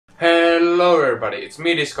Hello everybody, it's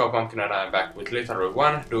me DiscoPumpking and I'm back with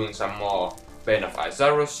Litari1 doing some more Bane of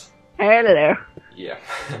Izarus. Hello there. Yeah.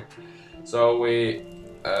 So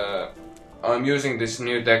I'm using this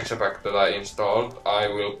new texture pack that I installed. I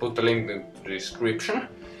will put the link in the description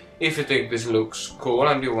if you think this looks cool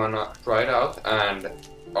and you wanna try it out. And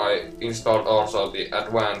I installed also the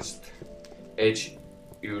advanced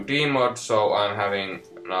HUD mod, so I'm having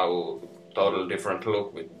now total different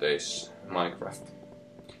look with this Minecraft.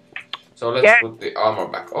 So let's put the armor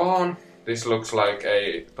back on. This looks like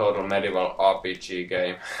a total medieval RPG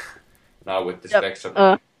game now with this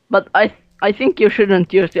texture. But I think you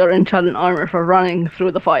shouldn't use your enchanted armor for running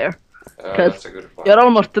through the fire. That's a good point. You're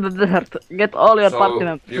almost to the desert. Get all your party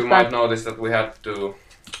members. You might notice that we had to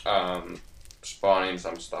spawn in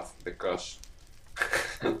some stuff because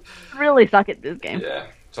really suck at this game. Yeah.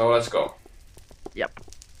 So let's go. Yep.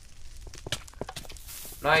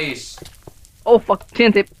 Nice. Oh fuck,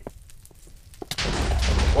 TNT.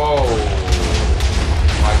 Whoa.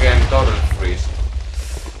 My game totally freeze.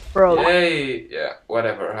 Bro. Yay. Yeah,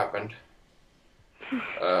 whatever happened.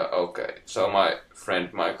 Okay, so my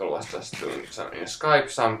friend Michael was just doing some in Skype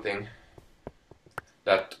something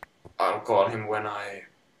that I'll call him when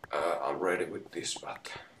I'm ready with this, but...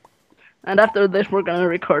 And after this we're gonna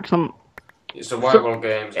record some... survival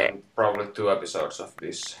games and probably 2 episodes of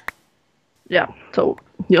this. Yeah, so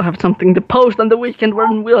you'll have something to post on the weekend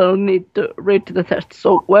when we'll need to read the tests.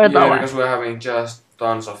 So where the Yeah, because we're having just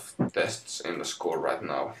tons of tests in the school right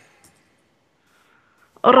now.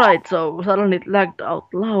 Alright, so suddenly it lagged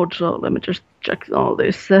out loud, so let me just check all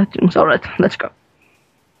these settings. Alright, let's go.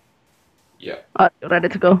 Yeah. Are you ready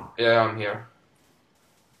to go? Yeah, I'm here.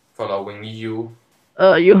 Following you.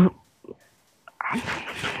 You...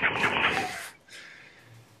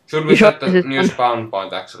 Should we set the new spawn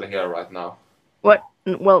point actually here right now? What?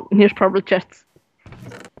 Well, here's probably chests.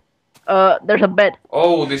 There's a bed.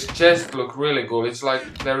 Oh, this chest looks really cool. It's like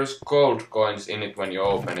there is gold coins in it when you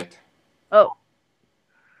open it. Oh.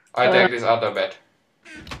 I take this other bed.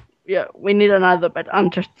 Yeah, we need another bed. I'm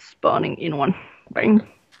just spawning in one. Bang.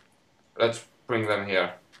 Let's bring them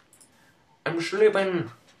here. I'm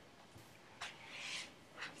sleeping.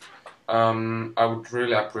 I would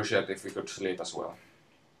really appreciate if we could sleep as well.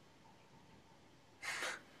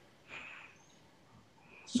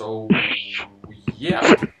 So,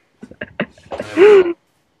 yeah.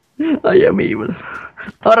 I am evil.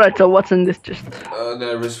 Alright, so what's in this chest?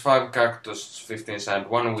 There is 5 cactus, 15 sand,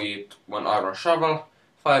 1 wheat, 1 iron shovel,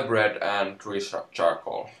 5 bread, and 3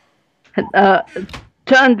 charcoal.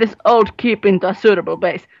 Turn this old keep into a suitable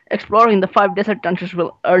base. Exploring the 5 desert dungeons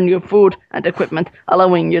will earn you food and equipment,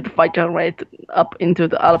 allowing you to fight your way up into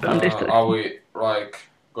the Albion district. Are we, like,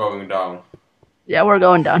 going down? Yeah, we're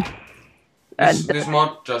going down. This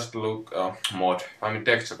mod just look...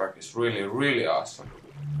 texture pack is really, really awesome.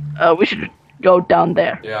 We should go down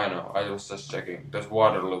there. Yeah, I know. I was just checking. This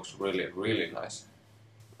water looks really, really nice.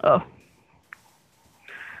 Oh.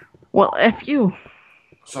 Well, F you.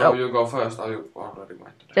 So you go first. Are you already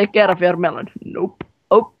went today? Take care of your melon. Nope.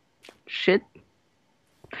 Oh, shit.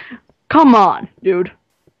 Come on, dude.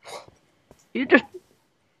 You just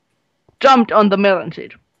jumped on the melon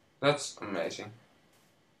seed. That's amazing.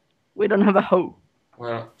 We don't have a hoe.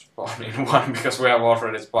 Well, spawn in one because we have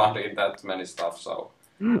already spawned in that many stuff, so...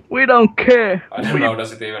 We don't care. I don't know,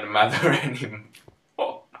 does it even matter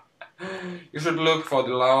anymore? You should look for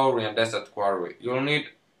the Laurian Desert Quarry. You'll need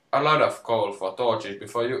a lot of coal for torches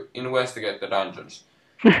before you investigate the dungeons.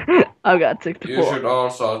 I got 64. You should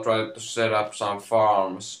also try to set up some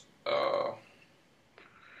farms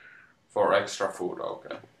for extra food,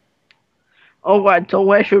 okay? Alright, so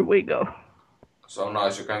where should we go? So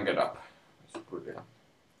nice, you can get up. It's pretty.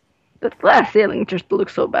 That glass ceiling just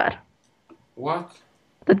looks so bad. What?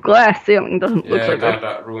 That glass ceiling doesn't look so good. Yeah,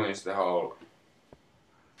 that ruins the whole...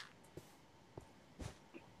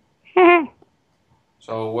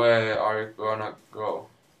 So where are you gonna go?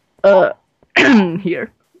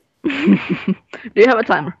 Here. Do you have a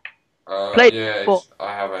timer? Yeah,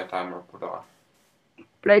 I have a timer put on.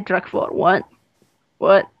 Play track 4. What?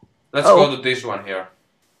 Let's go to this one here.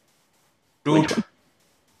 Dude.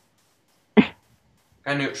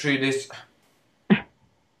 Can you see this?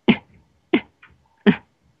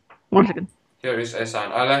 1 second. Here is a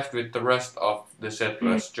sign. I left with the rest of the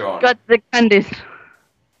settlers, John. Got the candies.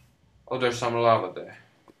 Oh, there's some lava there.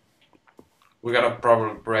 We gotta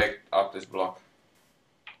probably break up this block.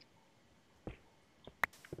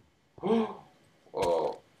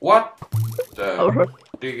 Oh, what the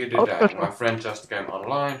diggity dang? My friend just came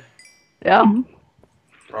online. Yeah.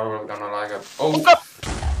 Probably gonna like it. Oh,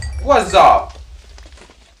 what's up?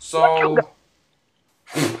 So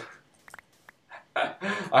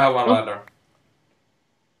I have one ladder.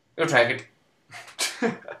 You take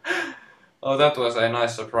it. Oh, that was a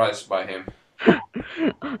nice surprise by him.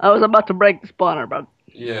 I was about to break the spawner, but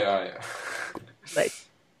Yeah. like,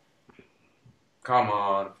 Come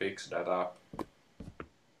on, fix that up.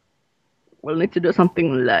 we'll need to do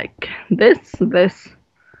something like this.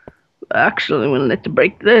 Actually, we'll need to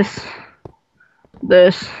break this.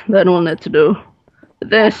 Then we'll need to do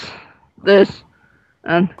this,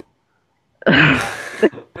 and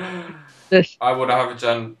this. I would have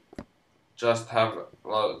just have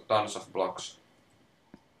tons of blocks.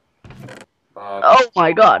 But Oh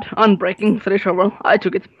my god, unbreaking 3 shovel. I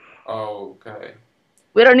took it. okay.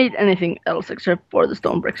 We don't need anything else except for the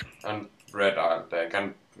stone bricks. And red I'll take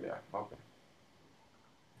and yeah, okay.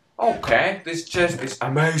 Okay, this chest is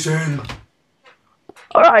amazing.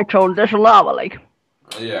 Alright, so there's a lava lake.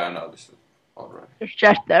 Yeah, I know this is already. There's a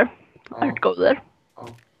chest there. Oh. I'd go there.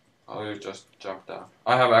 Oh, you just jumped down.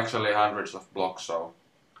 I have actually hundreds of blocks, so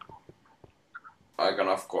I can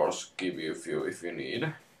of course give you a few if you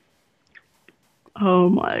need. Oh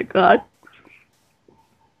my god.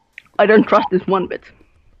 I don't trust this one bit.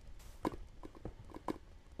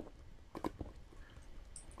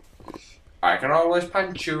 I can always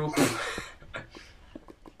punch you.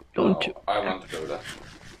 Don't you? I want to do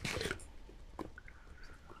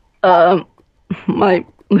that. My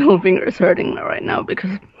little finger is hurting right now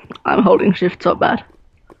because I'm holding shift so bad.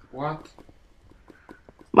 What?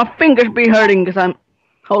 My fingers be hurting because I'm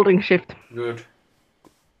holding shift. Good.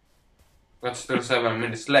 Got still 7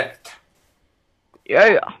 minutes left.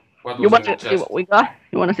 Yeah. What You was want in the to see chest? what we got?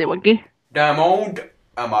 You want to see what we Diamond,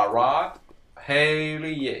 am I right? Hell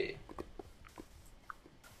yeah.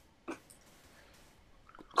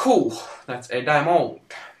 Cool, that's a diamond.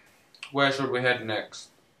 Where should we head next?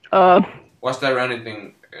 Was there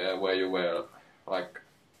anything where you were, like,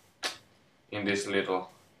 in this little...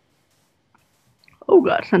 Oh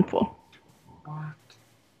god, sandfall. What?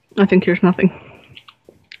 I think here's nothing.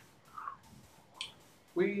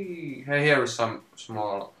 Hey, here is some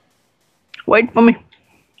small... Wait for me.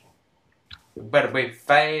 You better be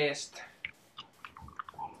fast.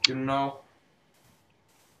 You know.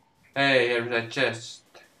 Hey, here's a chest.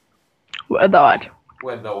 Where thou at?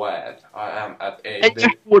 Where the at? I am at a... Hey,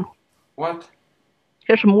 here's wood. What?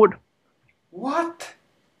 Here's some wood. What?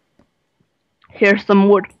 Here's some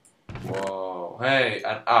wood. Whoa. Hey,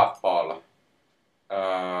 an apple.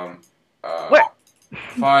 Where?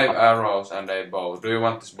 5 arrows and a bow. Do you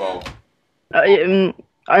want this bow?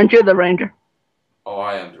 Aren't you the ranger? Oh,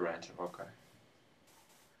 I am the ranger. Okay.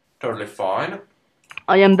 Totally fine.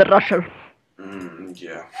 I am the rusher.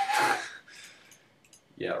 Yeah.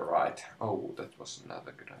 Yeah, right. Oh, that was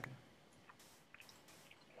another good idea.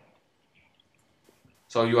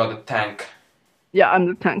 So you are the tank. Yeah, I'm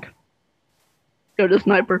the tank. You're the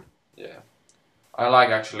sniper. Yeah. I like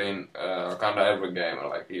actually in kinda every game I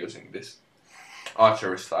like using this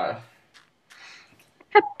archery style.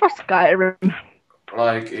 Heppa Skyrim.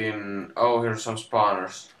 Like in... Oh, here's some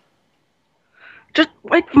spawners. Just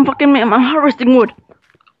wait for fucking me, I'm harvesting wood.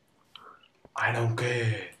 I don't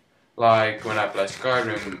care. Like when I play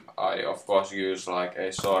Skyrim, I of course use like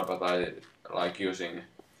a sword, but I like using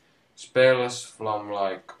spells from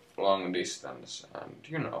like long distance, and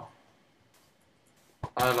you know,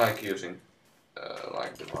 I like using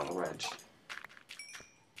like the long range.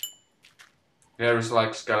 Here is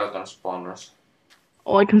like skeleton spawners.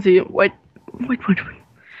 Oh, I can see you. Wait.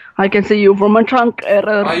 I can see you from a chunk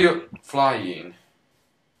error. Are you flying?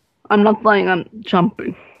 I'm not flying, I'm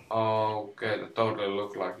jumping. Okay, that totally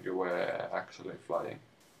looked like you were actually flying.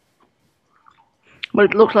 But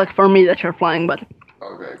it looks like for me that you're flying, but...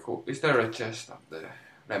 Okay, cool. Is there a chest up there?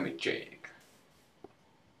 Let me check.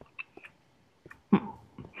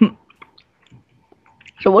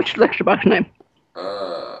 So what's the extra box name?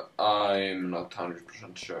 I'm not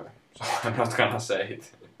 100% sure, so I'm not gonna say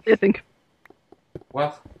it. What do you think?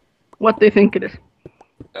 What? What do you think it is?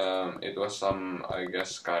 It was some, I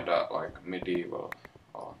guess, kinda like medieval.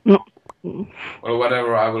 Or... No. Well,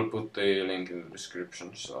 whatever, I will put the link in the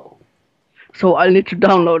description, so... So I'll need to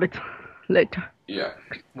download it later. Yeah.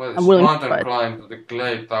 Well, I'm willing to mountain try it. climb to the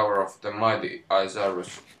clay tower of the mighty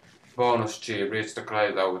Izarus. Bonus G, reach the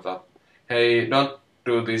clay tower without... Hey, don't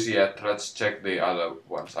do this yet, let's check the other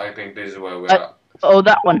ones. I think this is where we are... Oh,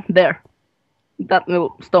 that one, there. That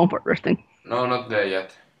little stone fortress thing. No, not there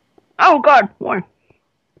yet. Oh god, why?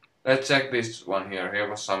 Let's check this one here. Here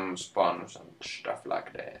was some spawns and stuff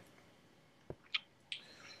like that.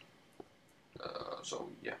 So,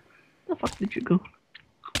 yeah. Where the fuck did you go?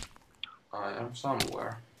 I am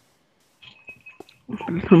somewhere.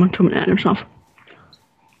 Someone told me to add himself.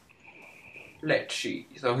 Let's see.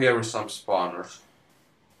 So here is some spawners.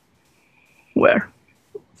 Where?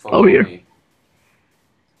 Follow here. me.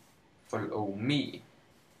 Follow me.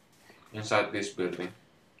 Inside this building.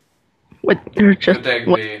 Wait, there's You just take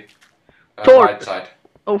what? the Door. right side.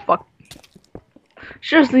 Oh fuck.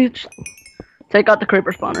 Seriously, just take out the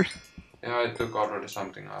creeper spawners. Yeah, I took already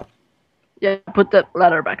something out. Yeah, put the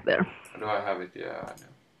ladder back there. Do I have it? Yeah, I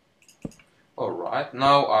know. Alright,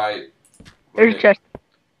 now Here's a chest.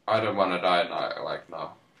 I don't wanna die now, like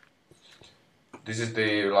now. This is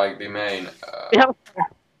the main We have a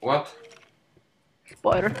what?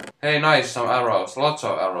 spider. Hey, nice, some arrows. Lots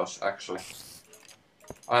of arrows, actually.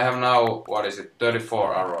 I have now, what is it,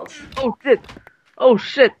 34 arrows. Oh shit. Oh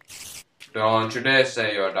shit. Don't you dare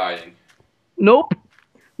say you're dying. Nope.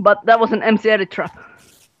 But that was an MC edit trap.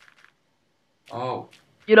 Oh.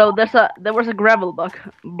 You know, there was a gravel block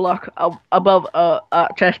above a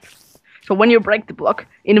chest. So when you break the block,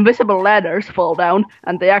 invisible ladders fall down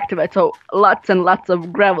and they activate. So lots and lots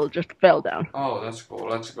of gravel just fell down. Oh, that's cool.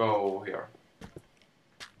 Let's go here.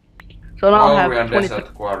 So now I we are have 20.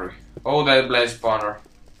 desert quarry. Oh, they blaze spawner.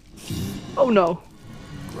 Oh no.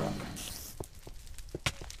 Crap.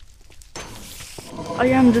 I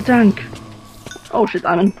am the tank. Oh shit,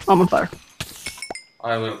 I'm on fire.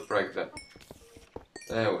 I will break that.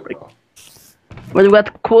 There we go. But we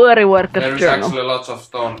got quarry workers There is journal. actually lots of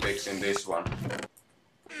stone picks in this one.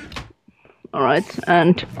 Alright,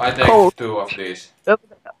 and I take coal. 2 of these.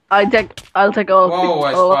 I'll take all. Whoa,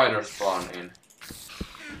 a all spider spawn in.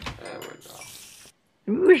 There we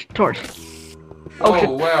go. Where's torch? Oh Oh, shit.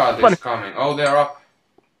 where are these coming? Oh, they're up.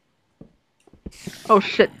 Oh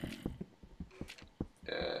shit.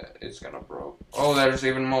 It's gonna broke. Oh, there's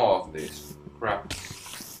even more of these. Crap.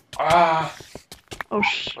 Ah! Oh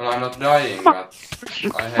shit. Well, I'm not dying, but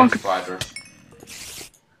I hate spiders.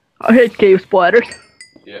 I hate cave spiders.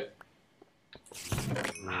 Yeah.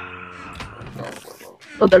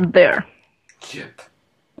 So they're there. Yep.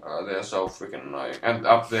 They're so freaking annoying. And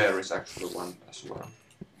up there is actually one as well.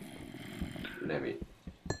 Let me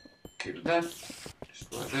kill that.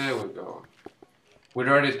 Destroy. There we go.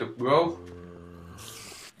 We're ready to go.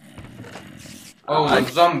 Oh,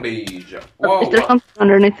 the zombies! Whoa! Is there something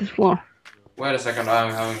underneath this floor? Wait a second,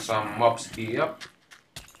 I'm having some mobs here.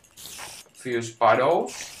 Few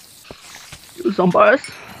spiders. You zombies.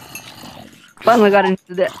 Finally got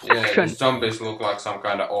into the Yeah, action. these zombies look like some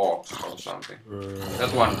kind of orcs or something.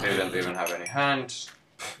 That one didn't even have any hands.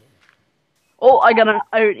 Oh, I got an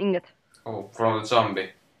iron ingot. Oh, from the zombie.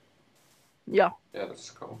 Yeah. Yeah, that's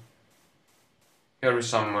cool. Here is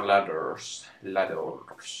some ladders.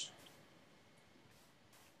 Ladders.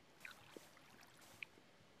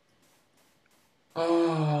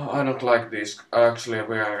 Oh, I don't like this. Actually,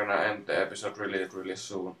 we are gonna end the episode really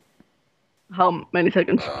soon. How many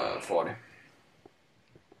seconds? 40.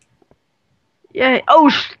 Yay.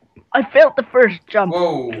 Oh, I failed the first jump.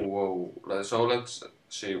 Whoa. So let's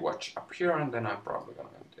see what's up here, and then I'm probably gonna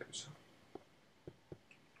end the episode.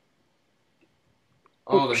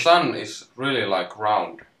 Oh, the sun is really like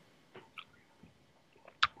round.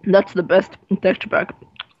 That's the best texture pack.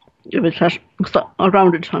 If it has a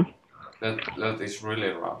rounded sun. That is really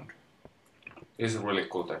round. It's a really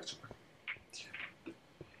cool texture pack.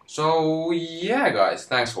 So yeah, guys,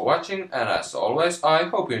 thanks for watching, and as always, I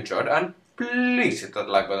hope you enjoyed, and please hit that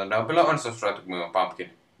like button down below and subscribe to DiscoPumpking.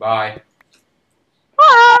 Bye.